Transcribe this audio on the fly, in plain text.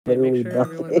literally make sure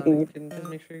everyone's nothing. can just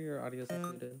make sure your audio's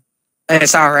included.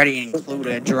 It's already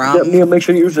included, Drum. Yeah, make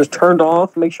sure the user's turned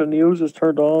off. Make sure the user's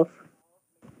turned off.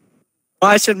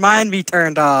 Why should mine be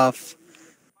turned off?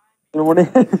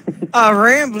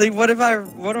 Rambly, what do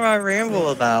I ramble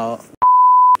about?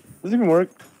 Does it even work?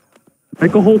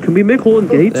 Make a hole. Can we make hole in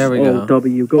gates? There we go. Oh,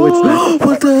 W. Go inside.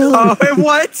 What the hell? Oh,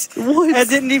 what? What? I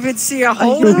didn't even see a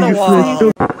hole in the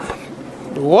wall.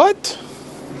 What?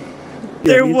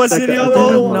 There wasn't a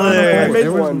hole there.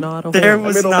 There was not a hole. There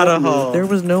was not a hole. There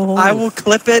was no hole. I will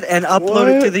clip it and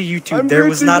upload it to the YouTube. There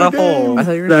was not a hole. I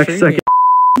thought you were streaming.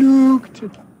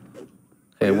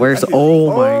 Hey, where's?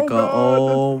 Oh my god!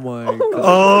 Oh my god!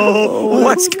 Oh,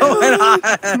 what's going on?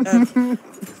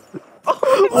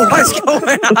 What's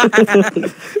going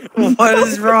on? What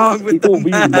is wrong with the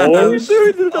map?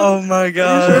 Oh my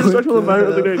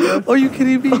god! Are you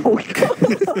kidding me?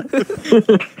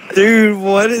 Dude,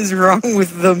 what is wrong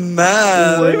with the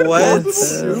map? What?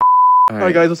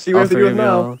 Alright guys, let's see what we have to do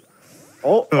now.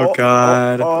 Oh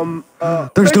god.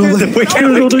 There's no limit. We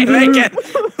can't make it.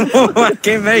 Oh, I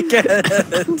can't make it.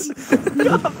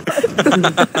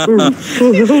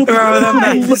 Bro, that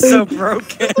map is so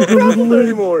broken.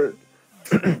 Anymore.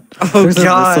 Oh There's a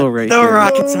god. missile right The here.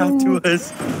 rocket's out to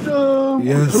us.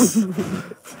 Yes.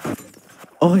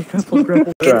 Oh my god!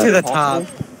 Get to the top.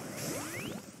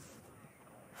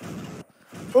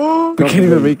 Oh, We can't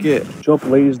even make it. Jump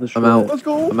lays the shred. I'm out. let's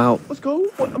go. I'm out. Let's go.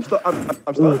 What? I'm stuck.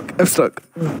 I'm stuck. I'm stuck.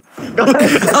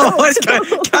 Oh, what's going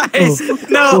guys?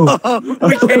 No,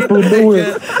 we can't make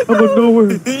it. I'm going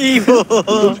nowhere. Evil.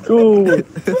 Let's go.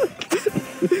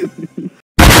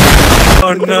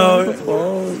 Oh no.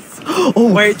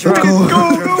 Oh Wait, let's Drum.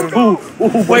 go.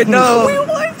 Wait, no. Wait,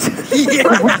 what? Yeah.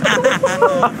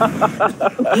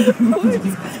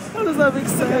 How does that make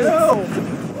sense?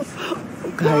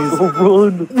 Guys,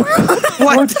 run.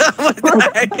 What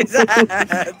the heck is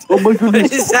that? Oh my goodness.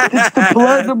 What is that? It's the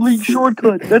Platinum League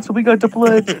shortcut. That's what we got to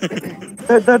pledge.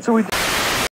 That's what we...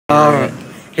 Alright,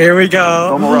 here we go.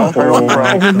 Oh no,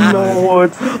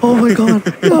 what? Oh my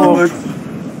god! No. What?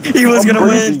 He was gonna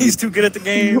crazy. win. He's too good at the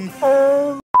game.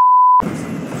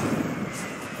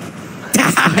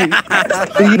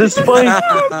 There's a spike.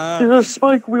 There's a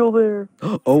spike wheel there.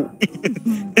 Oh,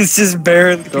 It's just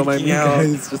barely don't mind peeking me, out.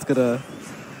 guys. Just gonna.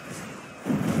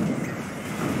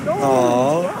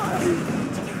 Aww.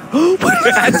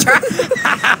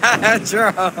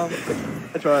 Drum.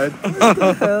 I tried.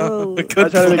 Hell. Good I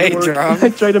tried to make play, it work. Drum. I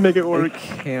tried to make it I work.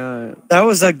 can't. That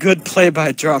was a good play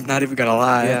by Drum, not even gonna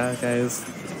lie. Yeah, guys.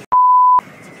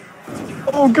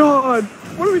 Oh god!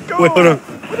 Where do we go? Wait, hold on.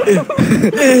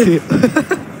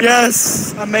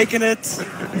 Yes, I'm making it.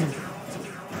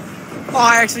 Oh,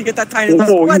 I actually hit that tiny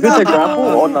little... Oh, you hit What? that grapple?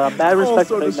 Oh, no. Mad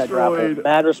respect Also for hitting that grapple. destroyed.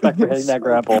 Mad respect for hitting that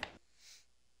grapple.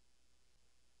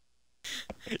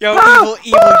 Yo, evil,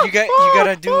 you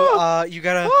gotta do you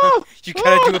gotta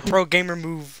do a pro gamer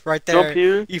move right there. Jump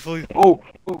here. Evil, Oh.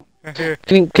 right here.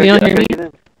 Can you hear me?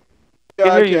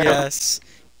 Yeah, I can. Yes.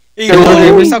 Evil,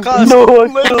 we're so close. No,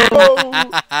 Let's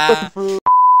go!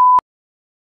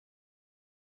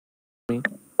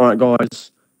 Alright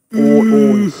guys.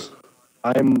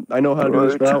 I know how to do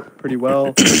this route pretty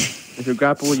well. If you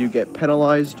grapple, you get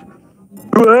penalized.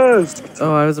 Who asked?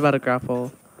 Oh, I was about to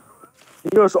grapple.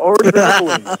 He was already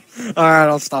grappling. Alright,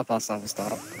 I'll stop. It's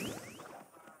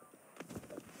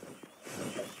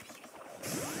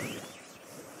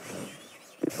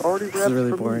already This is really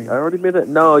for me. boring. I already made it.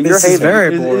 No, you're This is hating.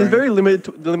 very It's boring. very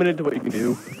limited to what you can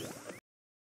do.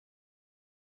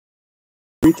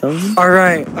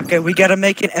 Alright, okay, we gotta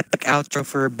make an epic outro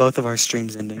for both of our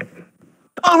streams ending.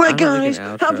 Alright I'm gonna make guys,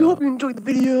 an hope outro. you enjoyed the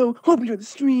video, hope you enjoyed the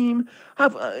stream, I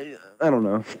don't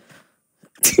know.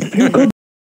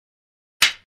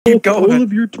 Keep going. All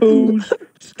of your toes.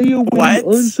 Stay away. What?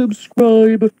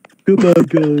 Unsubscribe. Goodbye,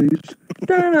 guys.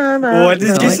 What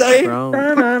did you say? Trump.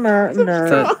 Is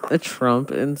that a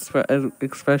Trump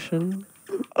expression?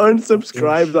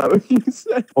 Unsubscribe, is that what you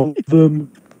said?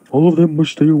 All of them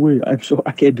must stay away. I'm sorry,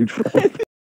 I can't do Trump.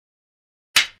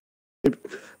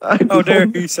 How dare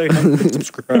you say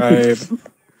unsubscribe?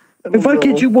 If I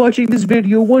catch you watching this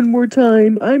video one more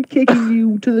time, I'm kicking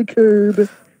you to the curb.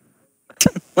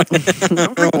 I'm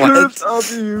gonna curb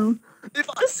stomp you. If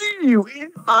I see you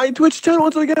in my Twitch channel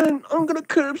once again, I'm gonna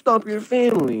curb stomp your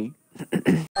family.